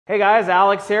Hey guys,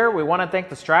 Alex here. We want to thank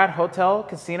the Strat Hotel,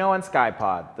 Casino, and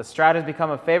Skypod. The Strat has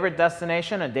become a favorite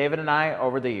destination of David and I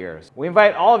over the years. We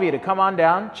invite all of you to come on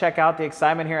down, check out the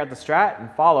excitement here at the Strat,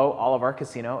 and follow all of our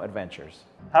casino adventures.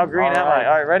 How green am I?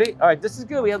 All right, ready? All right, this is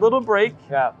good. We had a little break.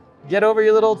 Yeah. Get over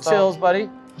your little chills, buddy.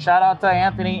 Shout out to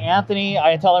Anthony. Anthony,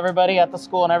 I tell everybody at the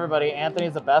school and everybody,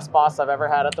 Anthony's the best boss I've ever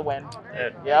had at the Wynn.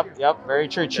 Yep, very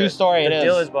true. True story, it is. The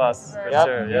dealer's boss, for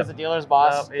sure. He's the dealer's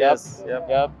boss. Yep, he is.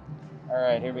 Yep. All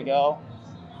right, here we go.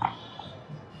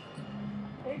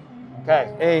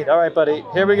 Okay. 8. All right, buddy.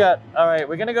 Here we got. All right,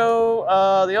 we're gonna go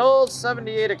the old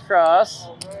 78 across.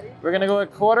 We're gonna go a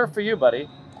quarter for you, buddy.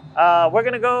 We're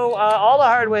gonna go all the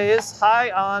hard ways,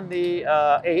 high on the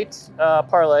 8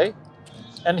 parlay.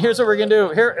 And here's what we're gonna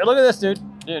do. Here, look at this, dude.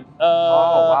 Oh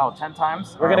wow, 10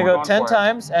 times. We're gonna go 10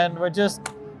 times, and we're just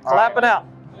clapping out.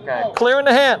 Okay. Clearing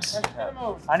the hands.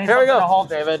 I need something to hold,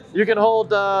 David. You can hold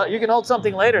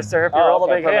something later, sir, if you roll a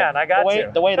big hand. I got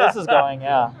you. The way this is going,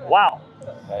 yeah. Wow.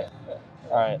 Okay.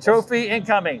 All right. Trophy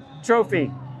incoming.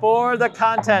 Trophy for the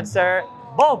content, sir.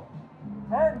 Boom.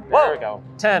 There we go.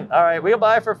 10. All right, we'll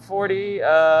buy for 40.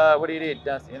 What do you need?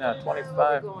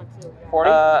 25.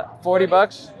 40? 40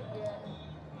 bucks.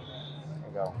 There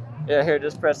you go. Yeah, here,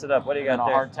 just press it up. What do you got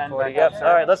there? Hard 10. 40. Yep.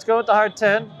 All right, let's go with the hard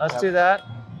 10. Let's do that.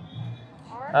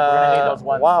 We're gonna need those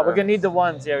ones. Wow, sir. we're gonna need the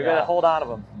ones. Yeah, we're gonna hold on to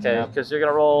them. Okay, because you're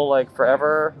gonna roll like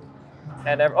forever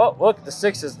and ever. Oh, look, the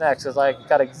 6 is next. It's like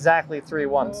got exactly 3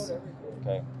 ones.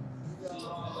 Okay.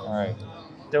 All right.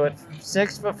 Do it.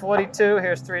 6 for 42.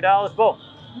 Here's $3. Boom.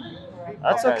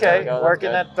 That's okay. There we go.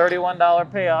 Working that $31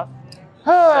 payoff.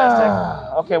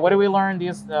 Okay, what did we learn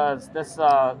today,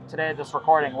 this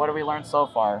recording? What did we learn so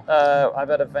far? I've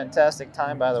had a fantastic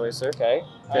time, by the way, sir. Okay.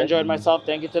 I enjoyed myself.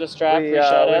 Thank you to the Strat. Appreciate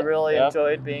it. We really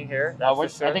enjoyed being here. That's for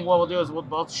sure. I think what we'll do is we'll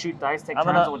both shoot dice, take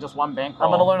turns with just one bankroll.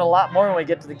 I'm going to learn a lot more when we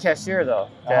get to the cashier, though.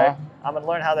 Okay. I'm going to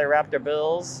learn how they wrap their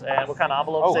bills and what kind of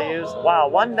envelopes they use. Wow,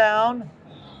 1 down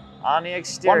on the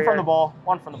exterior. 1 from the ball.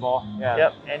 1 from the ball. Yeah.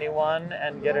 Yep. Anyone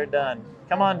and get her done.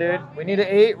 Come on, dude. We need an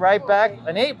 8 right back.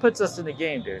 An 8 puts us in the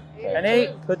game, dude. An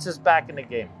 8 puts us back in the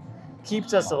game.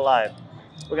 Keeps us alive.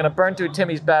 We're going to burn through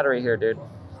Timmy's battery here, dude.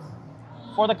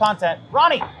 For the content.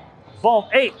 Ronnie! Boom.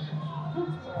 8. Okay.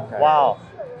 Wow.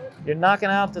 You're knocking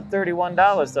out the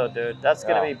 $31, though, dude. That's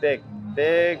going to be big.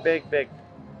 Big, big, big.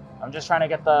 I'm just trying to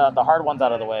get the hard ones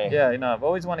out of the way. Yeah, I've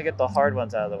always wanted to get the hard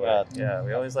ones out of the way. Yeah,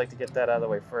 we always like to get that out of the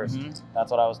way first.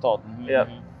 That's what I was told. Yep.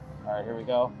 All right, here we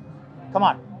go. Come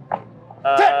on.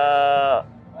 9,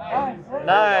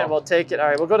 we'll take it. All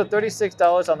right, we'll go to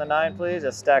 $36 on the 9, please.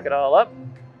 Just stack it all up.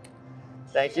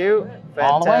 Thank you.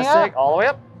 Fantastic. All the way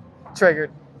up. Triggered.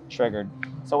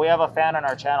 So we have a fan on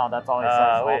our channel. That's all he says.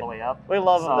 All the way up. We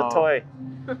love him, the toy.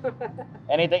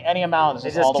 Any amount.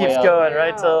 It just keeps going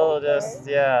right till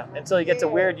until you get to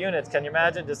weird units. Can you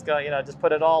imagine? Just go, just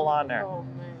put it all on there. Oh,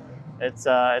 man. It's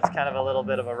kind of a little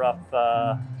bit of a rough.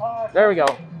 There we go.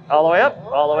 All the way up,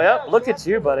 all the way up. Look at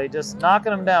you, buddy. Just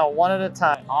knocking them down one at a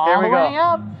time. Here we go. All the way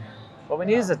up. What we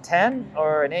need is a 10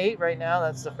 or an 8 right now.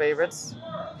 That's the favorites.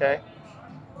 Okay.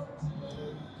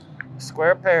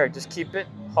 Square pair. Just keep it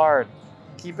hard.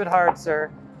 Keep it hard, sir.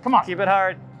 Come on. Keep it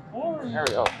hard. There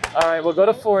we go. All right, we'll go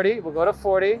to 40. We'll go to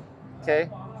 40. Okay.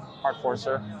 Hard 4,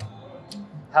 sir.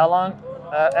 How long?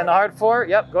 And the hard 4?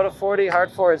 Yep, go to 40.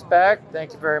 Hard 4 is back.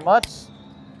 Thank you very much.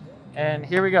 And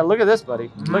here we go. Look at this, buddy.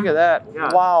 Look at that.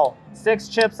 Yeah. Wow. 6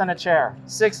 chips and a chair.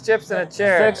 6 chips and a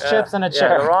chair. 6 chips and a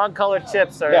chair. The wrong colored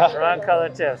chips, sir. Yeah. The wrong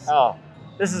colored chips. Oh.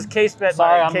 This is case bet.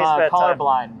 Sorry, I'm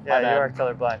colorblind. Yeah, you are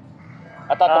colorblind.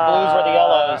 I thought the blues were the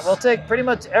yellows. We'll take pretty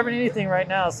much anything right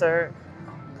now, sir.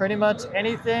 Pretty much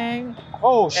anything.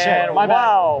 Oh, shit. And my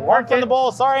wow. bad. Work from the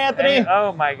bowl. Sorry, Anthony. And,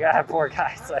 oh, my God. Poor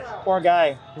guy. Poor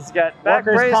guy. He's got back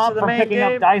brace to the main picking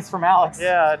game. up dice from Alex.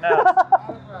 Yeah, no.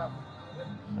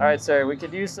 All right, sir. We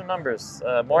could use some numbers.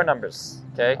 More numbers.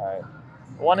 Okay. All right.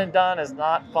 1 and done is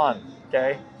not fun.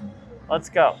 Okay. Let's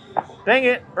go. Bring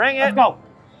it. Bring it. Let's go.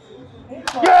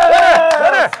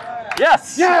 Winner!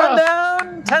 Yes. 1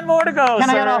 down. 10 more to go, Can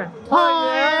sir. I get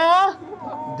a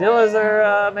Dealers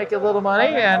are making a little money,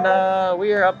 and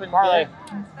we are up in parlay.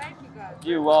 Thank you, guys.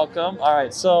 You're welcome. All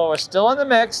right, so we're still in the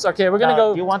mix. Okay, we're gonna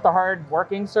go. Do you want the hard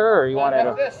working, sir, or you want it?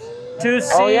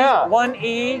 2C, Oh, yeah.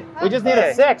 1E. We just need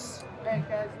a 6. Thanks,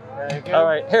 guys. All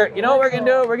right, here. You know what we're gonna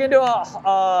do? We're gonna do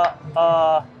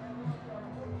a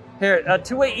here a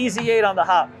 2-way easy 8 on the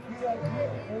hop.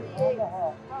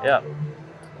 Yeah.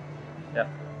 Yeah.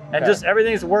 And just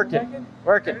everything's working.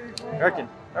 Working. We're working.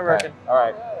 All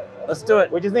right. Let's do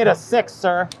it. We just need a 6,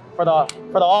 sir, for the all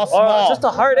small. Just a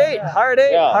hard 8. Hard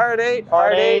 8. Yeah. Hard 8.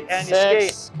 Hard 8. And you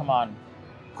skate. Come on.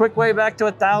 quick way back to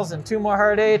 1,000. 2 more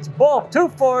hard 8s. Boom. 2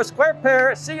 4 square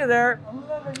pair. See you there.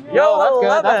 Yo, that's good.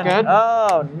 11. That's good.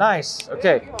 Oh, nice.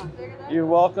 Okay. You're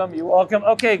welcome. You're welcome.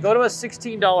 Okay, go to a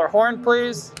 $16 horn,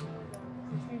 please.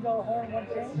 $16 horn, 1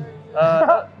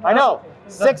 change? I know.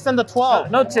 6 and the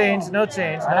 12. No change. No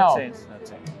change. I No know. change. No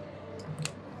change.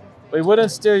 We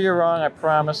wouldn't steer you wrong, I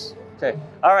promise. Okay.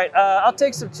 All right. I'll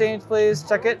take some change, please.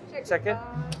 Check it. Check it.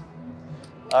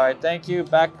 All right. Thank you.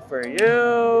 Back for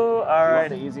you. All right.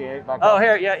 The easy 8 back Oh, up.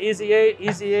 here. Yeah. Easy 8.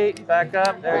 Easy 8. Back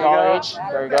up. There you All go. H.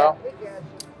 There you go.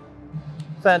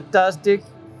 Fantastic.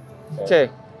 Okay.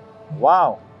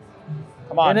 Wow.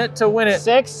 Come on. In it to win it.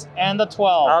 6 and the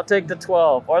 12. I'll take the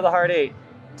 12 or the hard 8.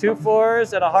 2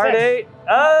 4s and a hard 6. 8.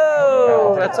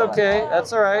 Oh, that's okay.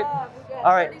 That's all right.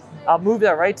 All right. I'll move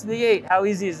that right to the 8. How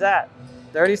easy is that?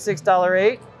 $36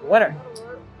 8. Winner.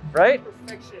 Right?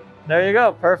 There you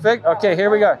go. Perfect. Okay, here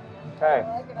we go. Okay.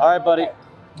 All right, buddy.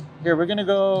 Here, we're going to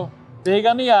go big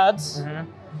on the odds.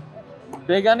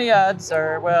 Big on the odds,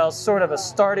 or, well, sort of a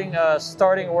starting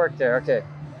work there. Okay.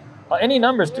 Any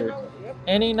numbers, dude.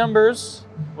 Any numbers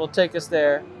will take us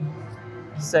there.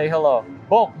 Say hello.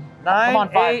 Boom. 9, on,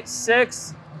 5. 8,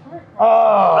 6. Oh.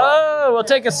 Oh, we'll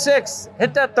take a 6.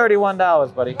 Hit that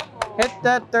 $31, buddy. Hit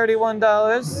that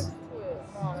 $31.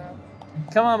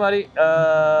 Come on, buddy.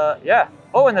 Yeah.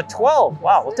 Oh, and the 12.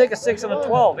 Wow, we'll take a 6 and a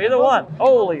 12. Either one.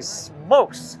 Holy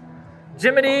smokes.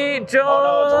 Jiminy Jones. Oh,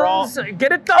 no, it's wrong.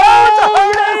 Get it done. Oh, it's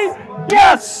a hard 8.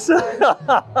 Yes.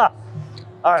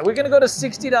 All right, we're gonna go to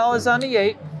 $60 on the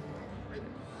 8.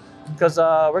 Because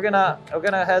we're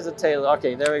gonna hesitate.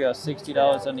 Okay, there we go.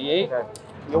 $60 on the 8. Okay.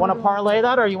 You want to parlay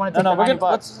that, or you want to take No, the we're 90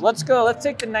 gonna bucks? let's go. Let's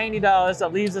take the $90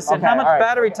 that leaves us in. Okay, How much all right.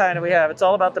 battery time do we have? It's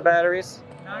all about the batteries.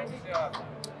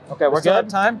 Okay, we're Still have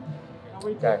good. time?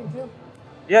 Okay.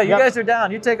 Yeah, you Yep. guys are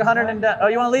down. You take 100 and down. Oh,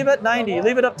 you want to leave it? 90.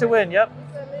 Leave it up to win. Yep.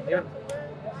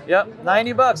 Yep.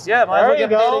 90 bucks. Yeah, might as well There you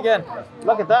get paid go. again.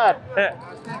 Look at that. Here.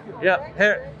 Yep.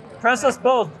 Here. Press us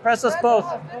both. Press us both.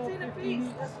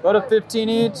 Go to 15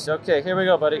 each. Okay, here we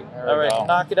go, buddy. There we All right, go.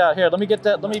 knock it out. Here, let me get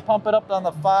that. Let me pump it up on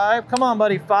the 5. Come on,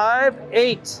 buddy. 5,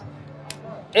 8.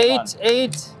 8,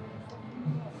 8.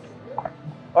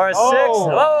 Or a 6. Oh.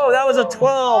 Oh, that was a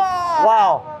 12.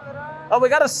 Wow. Oh, we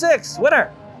got a 6.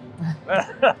 Winner.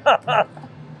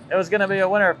 It was going to be a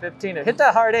winner of 15. Hit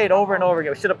that hard 8 over and over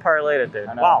again. We should have parlayed it, dude.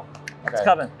 I know. Wow. It's Okay.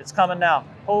 coming. It's coming now.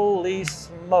 Holy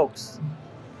smokes.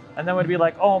 And then we'd be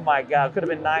like, oh my God, it could have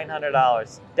been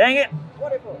 $900. Dang it.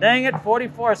 Dang it.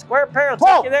 44. Square pair. I'll take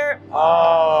Whoa. you there.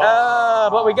 Oh.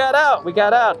 But we got out. We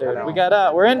got out, dude. We got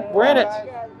out. We're in it.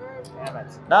 Damn it.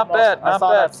 Not bad. I Not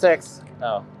saw bad. that 6.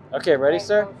 No. Okay, ready,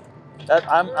 sir?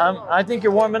 I think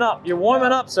you're warming up. You're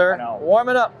warming up, sir. I know.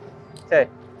 Warming up. Okay.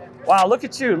 Wow, look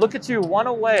at you. Look at you. 1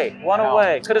 away. 1 I know.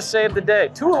 away. Could have saved the day.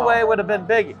 2 away would have been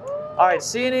big. All right,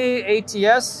 C&E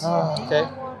ATS. Okay.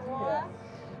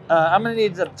 I'm going to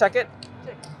need to check it.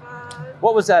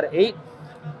 What was that, 8?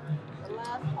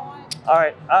 All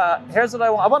right, here's what I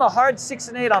want. I want a hard 6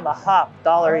 and 8 on the hop,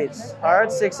 $1 each.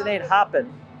 Hard 6 and 8,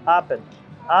 hopping.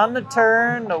 On the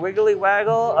turn, the wiggly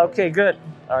waggle. Okay, good.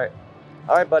 All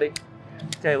right, buddy.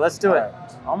 Okay, let's do it.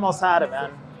 Almost had it,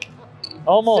 man.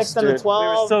 Almost, 6 and a dude. 12. We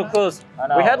were so close. I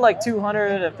know. We had like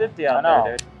 250 out I know.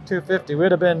 there, dude. 250.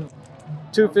 We'd have been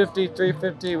 250,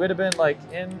 350. We'd have been like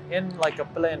in like a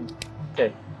blend.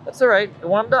 Okay, that's all right. You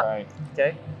warmed up. All right.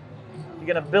 Okay. You're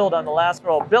gonna build on the last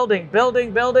roll. Building.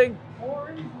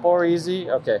 4 easy.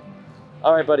 Okay.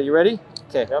 All right, buddy. You ready?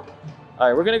 Okay. Yep. All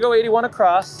right, we're gonna go 81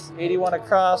 across. 81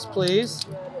 across, please.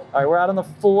 All right, we're out on the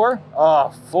 4. Oh,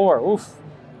 4. Oof.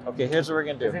 Okay, here's what we're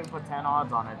gonna You do. can put 10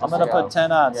 odds on it. I'm just gonna to put go.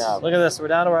 10 odds. Yeah. Look at this. We're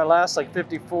down to our last like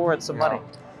 54 and some Yeah.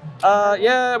 money.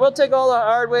 Yeah, we'll take all the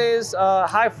hard ways.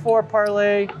 High 4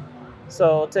 parlay.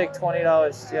 So we'll take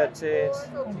 $20. Yeah, change.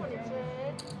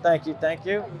 Thank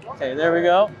you. Okay, there we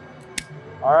go.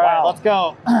 All right, Wow. let's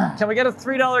go. Can we get a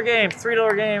 $3 game?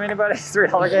 $3 game. Anybody?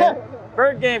 $3 game.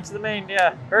 Bird game to the main.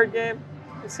 Yeah, bird game.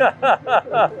 I'm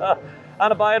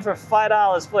gonna buy it for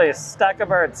 $5, please. Stack of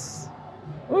birds.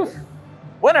 Oof.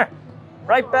 Winner.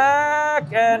 Right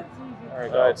back and. There we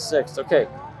All go. right, 6. Okay.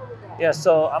 Yeah,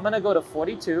 so I'm gonna go to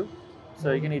 42. So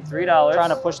you're gonna need $3. Trying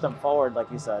to push them forward,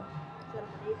 like you said.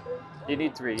 You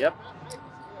need 3. Yep.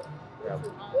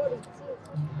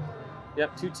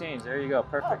 Yep, 2 chains. There you go.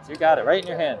 Perfect. You got it right in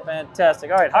your hand.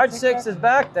 Fantastic. All right, hard 6 is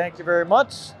back. Thank you very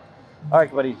much. All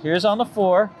right, buddy. Here's on the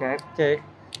 4. Okay. Okay.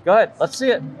 Go ahead. Let's see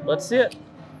it.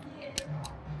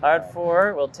 Hard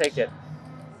 4. We'll take it.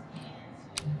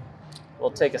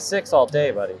 We'll take a 6 all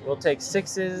day, buddy. We'll take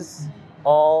 6s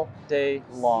all day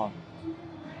long.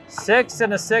 6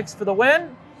 and a 6 for the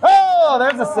win. Oh! Oh,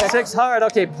 there's a 6. 6 hard.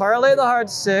 Okay, parlay the hard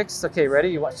 6. Okay, ready?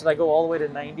 You want? Should I go all the way to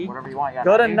 90? Whatever you want. Yeah,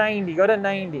 Go to 90. Go to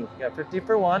 90. You got 50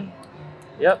 for 1.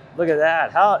 Yep. Look at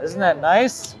that. How isn't that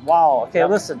nice? Wow. Okay,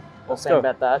 listen. We'll Let's same go.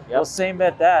 bet that. Yep. We'll same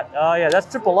bet that. Oh yeah, that's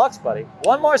triple Lux, buddy.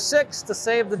 One more 6 to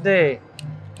save the day.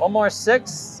 One more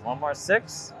 6. One more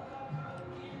 6.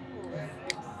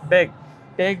 Big,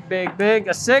 big, big, big.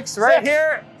 A 6 right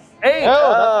here. 8.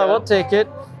 Oh, We'll take it.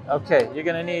 Okay, you're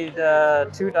gonna need 2.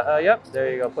 Yep,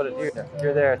 there you go. Put it here.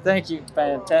 You're there. Thank you.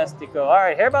 Fantastico. All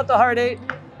right, here about the hard 8.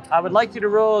 I would like you to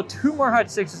roll 2 more hard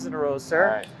 6s in a row,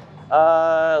 sir.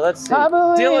 All right. Let's see. I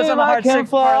believe Deal is on a I hard can 6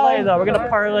 fly. parlay though. We're gonna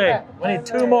parlay. We need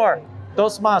 2 more.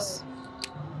 Dos más.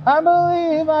 I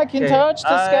believe I can Okay, touch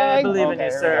the sky. I believe in Okay,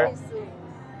 you, here sir. we go.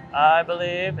 I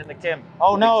believe in the Kim.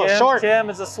 Oh, no, The Kim. short. Kim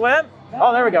is a swim.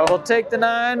 Oh, there we go. We'll take the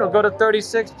 9. We'll go to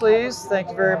 36, please. Thank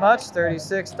you very much.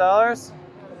 $36.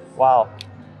 Wow.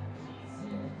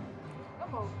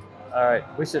 All right,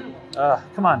 we should.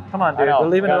 Come on, I dude. know, We're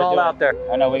leaving we it gotta all do out there.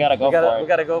 I know, we gotta go We gotta, for it. we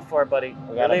gotta go for it, buddy.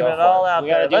 We're gotta leaving go it for all it. out We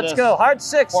there. gotta do Let's this go. Hard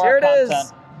 6. for Here our it is.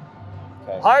 content.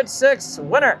 Okay. Hard 6.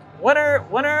 Winner. Winner.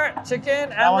 Winner.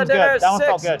 Chicken and the one's dinner. good. That one 6.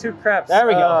 felt good. 2 crepes. There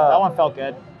we go. That one felt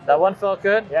good. That one felt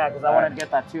good. Yeah, because I All wanted right. to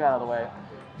get that 2 out of the way.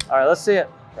 All right, let's see it.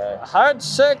 Okay. Hard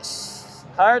 6.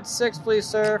 Hard 6, please,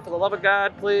 sir. For the love of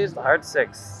God, please. The hard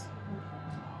 6.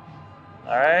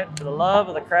 All right. For the love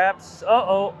of the craps.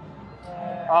 Uh-oh.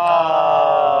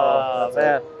 Oh,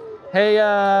 man. Hey,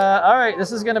 all right.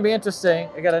 This is going to be interesting.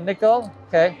 I got a nickel.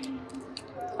 Okay.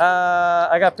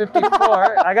 I got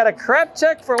 54. I got a crap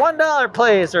check for $1,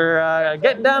 please. Or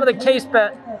getting down to the case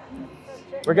bet.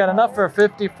 We got enough for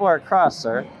 54 across,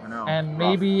 sir. I know. And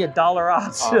maybe $1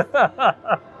 odds.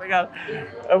 We got.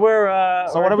 We're.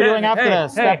 So what are we doing after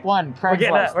this? Hey, Step 1, we're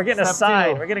Craigslist. getting a Step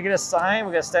sign. 2. We're gonna get a sign.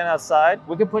 We're gonna stand outside.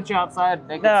 We could put you outside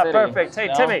Naked No, City. perfect. Hey,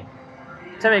 No?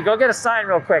 Timmy, go get a sign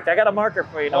real quick. I got a marker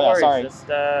for you. No Oh, yeah, worries. sorry. Just,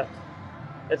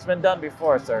 it's been done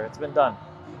before, sir. It's been done.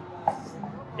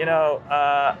 You know,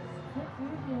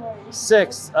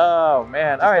 6. Oh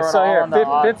man. All right. throw it So all here, on the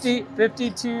odds.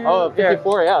 52. Oh,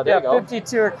 54, yeah, there you go.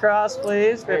 52 across,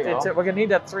 please. There you 52. go. We're gonna need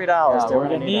that $3. Yeah, dude. We're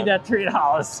gonna need that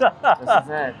 $3. This is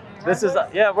it. This is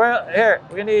yeah. We're here.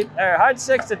 We're gonna need hard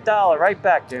 6 $1 right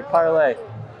back, dude. Parlay.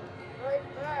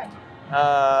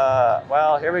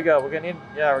 Well, here we go. We're gonna need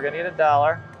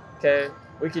 $1. Okay.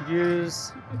 We could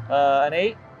use an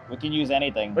 8. We can use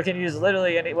anything. We can use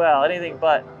literally anything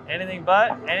but anything.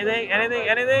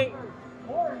 There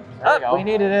we go. We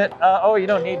needed it. Oh, you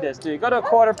don't need this, do you? Go to a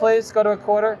quarter, please. Go to a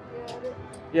quarter.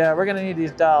 Yeah, we're gonna need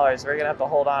these dollars. We're gonna have to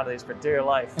hold on to these for dear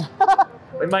life.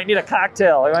 We might need a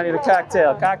cocktail.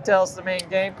 Cocktail's the main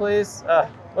game, please.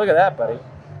 Look at that, buddy.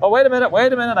 Oh, wait a minute.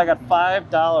 I got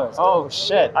 $5. Oh,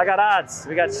 shit. I got odds.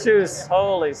 We got shoes.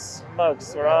 Holy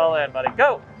smokes. We're all in, buddy.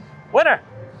 Go. Winner.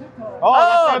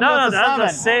 Oh, No,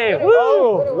 that's a save. Woo.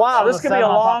 Oh, Wow, this was could be a 7 on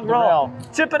top long of the roll. rail.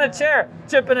 Chip in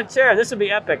a chair. This would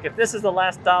be epic. If this is the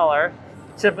last $1,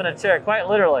 chip in a chair. Quite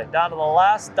literally. Down to the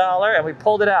last $1, and we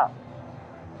pulled it out.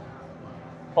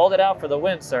 Pulled it out for the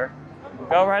win, sir.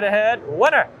 Go right ahead.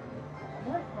 Winner.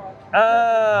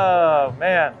 Oh,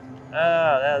 man.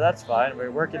 Yeah, that's fine.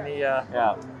 We're working the...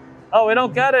 Yeah. Oh, we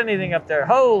don't got anything up there.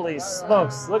 Holy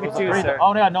smokes. Look at you, sir.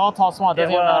 Oh, yeah, no, tall, small.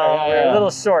 Doesn't even matter. Yeah, We're yeah. a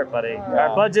little short, buddy. Yeah.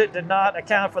 Our budget did not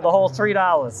account for the whole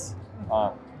 $3.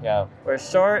 Yeah. We're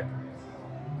short.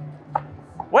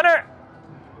 Winner!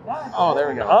 Oh, there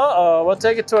we go. Uh-oh, we'll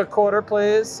take it to a quarter,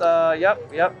 please.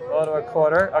 Yep, go to a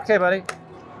quarter. Okay, buddy.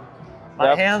 My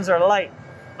Yep. hands are light.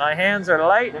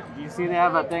 Do you see they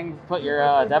have a thing? Put your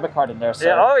debit card in there, sir.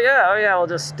 Yeah, oh yeah, we'll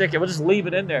just stick it. We'll just leave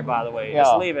it in there, by the way. Yeah.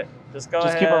 Just leave it. Just go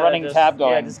ahead. Just keep a running tab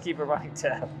going. Yeah, just keep a running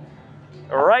tab.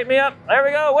 Write me up. There we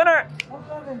go, winner!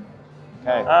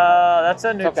 Okay. That's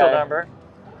a neutral okay. number.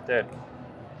 Dude.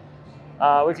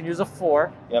 We can use a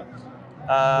 4. Yep.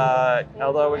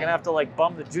 Although we're gonna have to like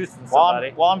bum the juice from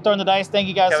somebody. While I'm throwing the dice, thank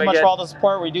you guys Can so we much get- for all the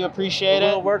support. We do appreciate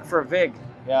We'll it. work for Vig.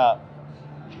 Yeah.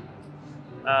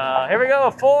 Here we go,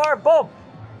 4, boom.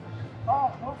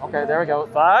 Okay, there we go.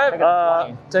 5.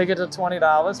 Take it to 20. Take it to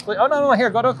 $20, please. Oh no, here,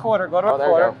 go to a quarter. Go to a Oh, there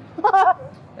you quarter.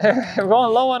 We're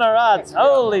going low on our odds.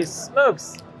 Holy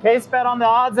smokes! Case bet on the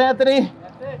odds, Anthony.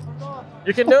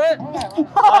 You can do it?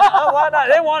 Why not?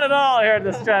 They want it all here at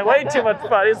this track. Way too much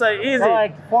fun. It's like easy.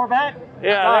 Like 4 bet.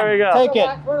 Yeah, there we go. Take it.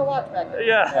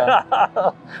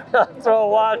 Yeah. Throw a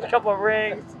watch, a couple of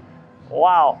rings.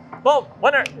 Wow. Boom,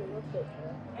 winner.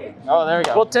 Oh, there we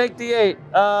go. We'll take the 8.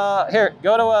 Here,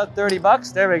 go to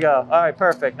 $30. There we go. All right,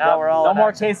 perfect. Now we're all no in more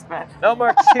action. case bet. No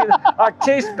more. Our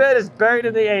case bet is buried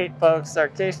in the 8, folks. Our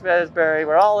case bet is buried.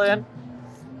 We're all in.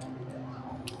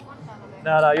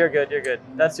 No, you're good.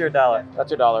 That's your $1. That's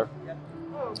your $1.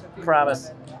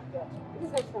 Promise.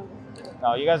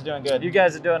 No, you guys are doing good. You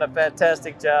guys are doing a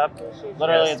fantastic job.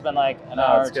 Literally, Yes. it's been like an No,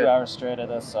 hour, it's 2 good. hours straight of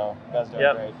this, so you guys are doing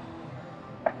Yep. great.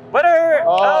 Winner!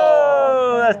 Oh.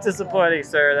 Oh, that's disappointing,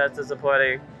 sir. That's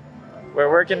disappointing. We're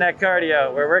working that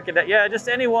cardio. We're working that. Yeah, just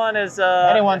anyone is.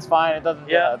 Anyone's fine. It doesn't.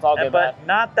 Yeah, it's all good. But Matt.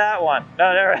 not that one.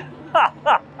 No, there.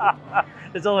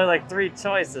 There's only like 3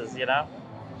 choices, you know?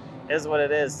 Is what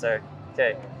it is, sir.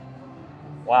 Okay.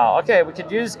 Wow. Okay, we could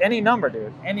use any number,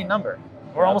 dude. Any number.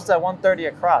 We're Yep. almost at 130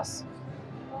 across.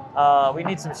 We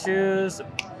need some shoes,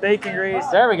 bacon grease.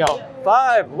 There we go.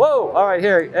 5. Whoa. All right,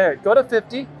 here. Go to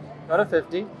 50. Go to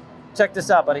 50. Check this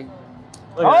out, buddy.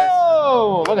 Look at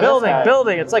Oh, look this. at this guy.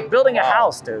 Building. It's like building a Wow.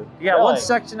 house, dude. You got one Really?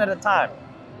 section at a time.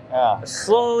 Yeah,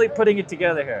 Slowly putting it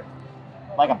together here.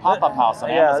 like a pop-up house on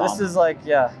Yeah, Amazon. this is like,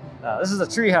 no, this is a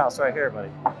tree house right here, buddy.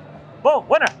 Boom,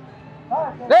 winner.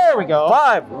 There we go.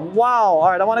 5. Wow. All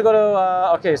right, I want to go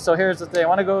to, okay, so here's the thing. I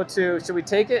want to go to, should we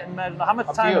take it? And how much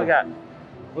Up to time you. we got?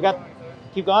 We got.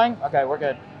 Keep going. Okay, we're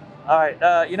good. All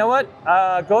right, you know what?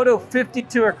 Go to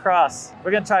 52 across.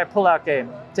 We're going to try a pull-out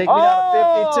game. Take me down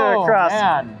to 52 across.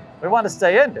 Man. We want to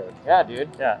stay in, dude. Yeah, dude.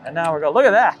 Yeah, and now we're going, look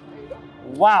at that.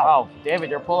 Wow. Oh, David,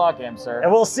 your pull-out game, sir.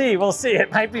 And we'll see.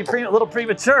 It might be a little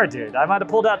premature, dude. I might have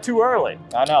pulled out too early.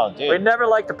 I know, dude. We never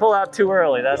like to pull out too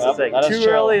early. That's Yep, the thing. that is Too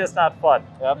true. early is not fun.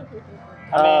 Yep.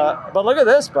 I mean, But look at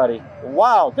this, buddy.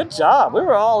 Wow, good job. We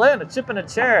were all in. A chip in a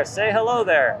chair. Say hello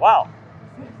there. Wow.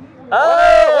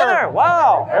 Oh, winner.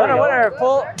 Wow. There we go. Winner.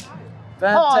 Full.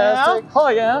 Fantastic. Oh,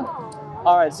 yeah.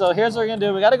 All right, so here's what we're going to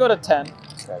do. We got to go to 10.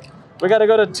 okay. We got to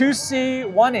go to 2C,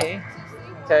 1E.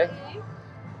 Okay.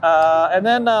 And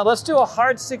then let's do a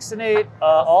hard 6 and 8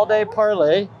 all day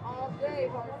parlay.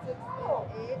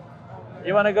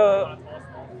 You want to go?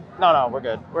 No, we're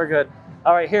good. We're good.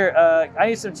 All right, here. I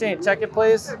need some change. Check it,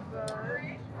 please.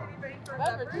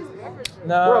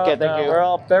 No, We're okay, thank you. We're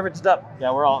all beveraged up.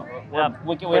 Yeah, we're all.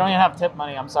 We don't even have tip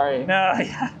money. I'm sorry. No,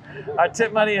 yeah. Our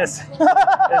tip money is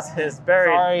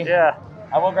buried. Sorry. Yeah,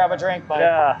 I will grab a drink, but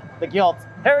yeah. the guilt.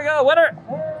 Here we go, winner.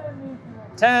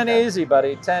 10 easy,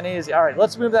 buddy. 10 easy. All right,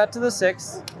 let's move that to the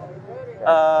 6.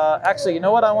 Actually, you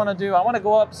know what I want to do? I want to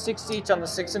go up 6 each on the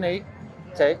 6 and 8.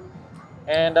 Okay.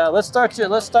 And let's start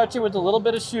you with a little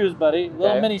bit of shoes, buddy. Little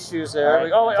Okay. mini shoes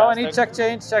there. All right, I need fantastic. check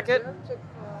change. Check it.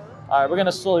 All right, we're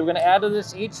gonna add to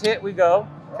this each hit we go.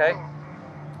 Okay.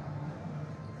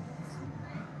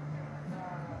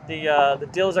 The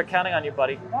deals are counting on you,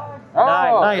 buddy.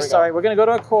 Oh, Nice. there we All right, we're gonna go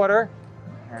to a quarter. go.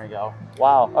 There we go.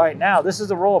 Wow. All right, now this is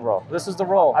the roll, bro. This is the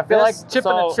roll. I feel like chip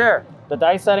in a chair. The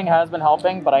dice setting has been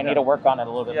helping, but I Yeah. need to work on it a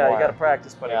little bit Yeah, more. you gotta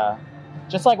practice, buddy. Yeah.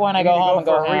 Just like when I You go need to home and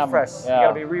go for a ham. refresh. Yeah. You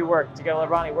gotta be reworked. You gotta let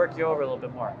Ronnie work you over a little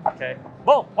bit more. Okay.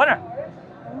 Boom, winner.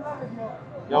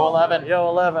 Yo, 11. Yo,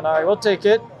 11. All right, we'll take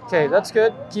it. Okay, that's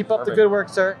good. Keep up the Perfect. good work,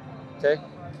 sir. Okay.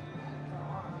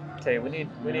 Okay, we need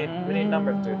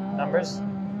numbers, dude. Numbers.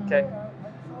 Okay.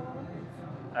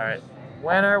 All right.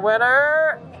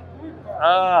 Winner.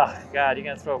 Oh God, you're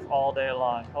gonna throw all day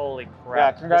long. Holy crap.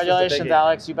 Yeah, This is congratulations, the biggie.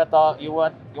 Alex. You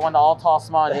won the all tall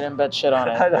small and you didn't bet shit on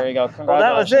it. There you go. Congratulations. Well,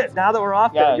 that was it. Now that we're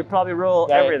off Yeah. there, you probably roll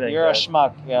Yeah, everything. You're a dude.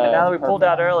 schmuck. Yeah. And now that we pulled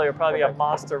out perfect. earlier, it'll probably be a Perfect.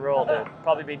 monster roll, dude.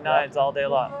 Probably be 9s all day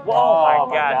long. Whoa, Oh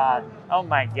my God. Oh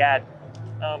my God.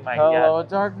 Oh my Hello, God.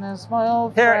 darkness, my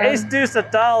old Here, friend. ace deuce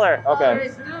 $1. Okay.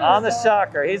 On the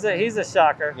shocker. He's a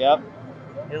shocker. Yep.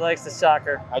 He likes the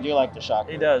shocker. I do like the shock.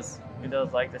 He does. He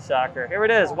does like the shocker. Here it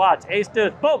is. Watch. Ace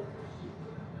deuce. Boom.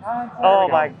 There Oh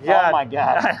we my go. God. Oh my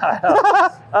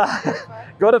God.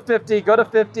 Go to 50. Go to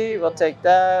 50. We'll take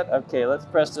that. Okay, let's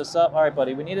press this up. All right,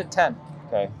 buddy. We need a 10.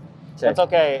 Okay. That's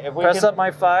okay. If we Press can, up my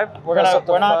 5. we're Press up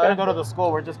the not 5. gonna go to the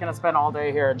school. We're just gonna spend all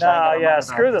day here and try No, and get our yeah, money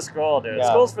screw back. the school, dude. Yeah.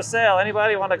 School's for sale.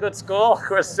 Anybody want a good school?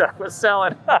 We're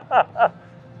selling.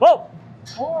 Whoa!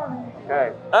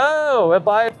 Okay. Oh, we'll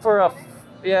buy it for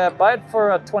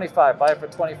a 25. Buy it for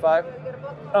 25.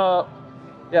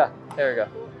 Yeah, there you go.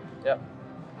 Yep.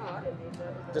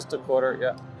 Just a quarter, yeah.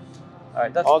 All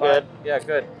right, that's All fine. good. Yeah,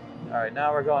 good. All right,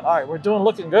 now we're going. All right, we're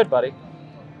looking good, buddy.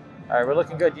 All right, we're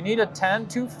looking good. You need a 10,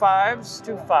 2 5s,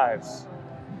 2 5s.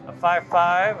 A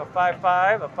 5-5, a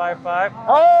 5-5, a 5-5.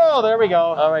 Oh, there we go.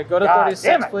 All right, go to God 36,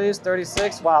 damn it. please.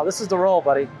 36. Wow, this is the roll,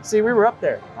 buddy. See, we were up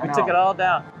there. I We know. took it all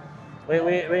down. We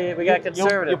got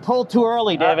conservative. You pulled too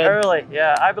early, David. Early,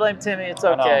 yeah. I blame Timmy. It's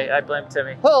I know. okay. I blame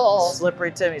Timmy. Oh.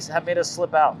 Slippery Timmy made us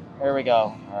slip out. There we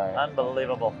go. All right.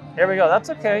 Unbelievable. Here we go. That's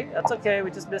okay. That's okay.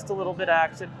 We just missed a little bit of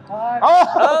action. Oh,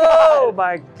 Oh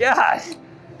my God.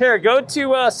 Here, go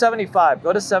to 75.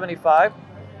 Go to 75.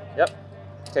 Yep.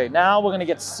 Okay, now we're gonna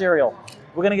get cereal.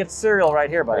 We're gonna get cereal right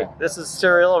here, buddy. Okay. This is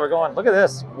cereal. We're going. Look at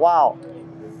this. Wow.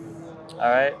 All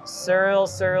right, cereal,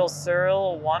 cereal,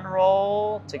 cereal. One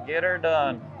roll to get her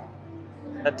done.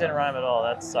 That didn't rhyme at all.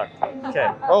 That sucked.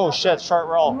 Okay. Oh shit, short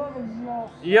roll.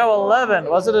 Yo, 11.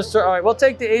 Was it a short? All right, we'll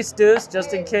take the ace deuce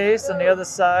just in case on the other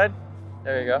side.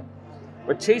 There you go.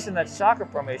 We're chasing that shocker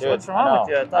formation. Dude, What's wrong with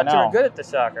you? I thought I you were know. good at the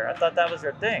shocker. I thought that was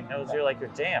your thing. That was your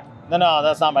jam. No,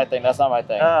 that's not my thing. That's not my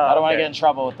thing. Oh, I don't want to okay. get in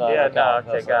trouble with the. Yeah, the no, count.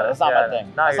 okay, got it. That's not Got my it. thing.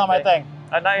 Not That's your not my thing.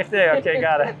 Not your thing. Okay,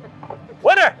 got it.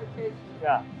 Winner.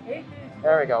 Yeah.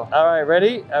 There we go. All right,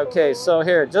 ready? Okay, so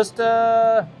here, just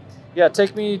yeah,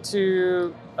 take me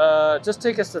to just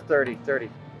take us to 30. 30.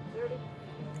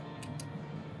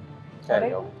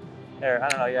 Okay. There, I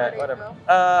don't know, yeah, whatever.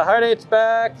 Heart eight's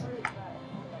back.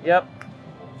 Yep.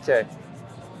 Okay.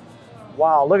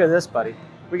 Wow, look at this, buddy.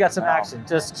 We got some action.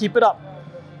 Just keep it up.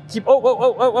 Keep. Oh, whoa,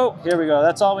 whoa, whoa, whoa. Here we go.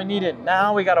 That's all we needed.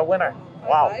 Now we got a winner.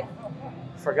 Wow.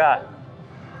 Forgot.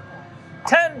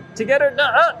 10 to get her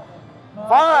done.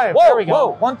 5. Whoa, There we go. whoa.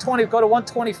 120. Go to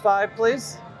 125,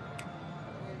 please.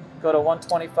 Go to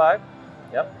 125.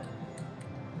 Yep.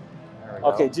 There we go.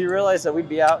 Okay. Do you realize that we'd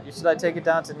be out? Should I take it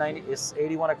down to 90? Is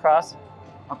 81 across?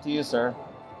 Up to you, sir.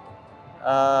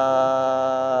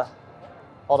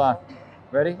 Hold on.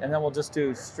 Ready? And then we'll just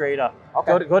do straight up.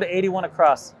 Okay. Go to 81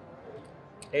 across.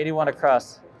 81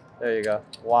 across. There you go.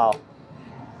 Wow. Dude,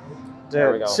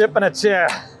 There we go. chip in a chair.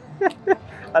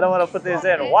 I don't want to put these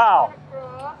in. Wow.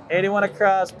 81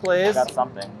 across, please. Got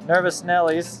something. Nervous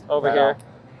Nellies over Right here.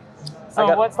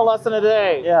 So what's the lesson of the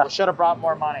day? Yeah. We should have brought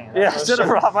more money. Yeah, should have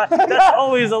brought my. That's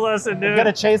always a lesson, dude. Could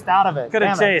have chased out of it. Could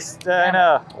have Damn it. chased. I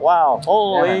know. Wow.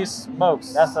 Holy Damn it.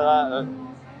 smokes. That's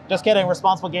just kidding.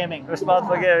 Responsible gaming.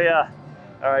 Responsible game, yeah.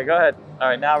 All right, go ahead. All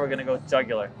right, now we're gonna go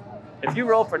jugular. If you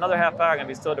roll for another half hour, I'm gonna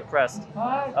be so depressed.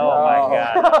 Oh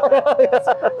my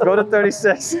God. Go to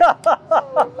 36.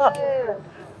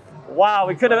 Wow,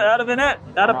 we could have, that'd have been it.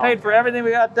 That'd have paid for everything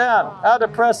we got down. How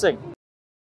depressing.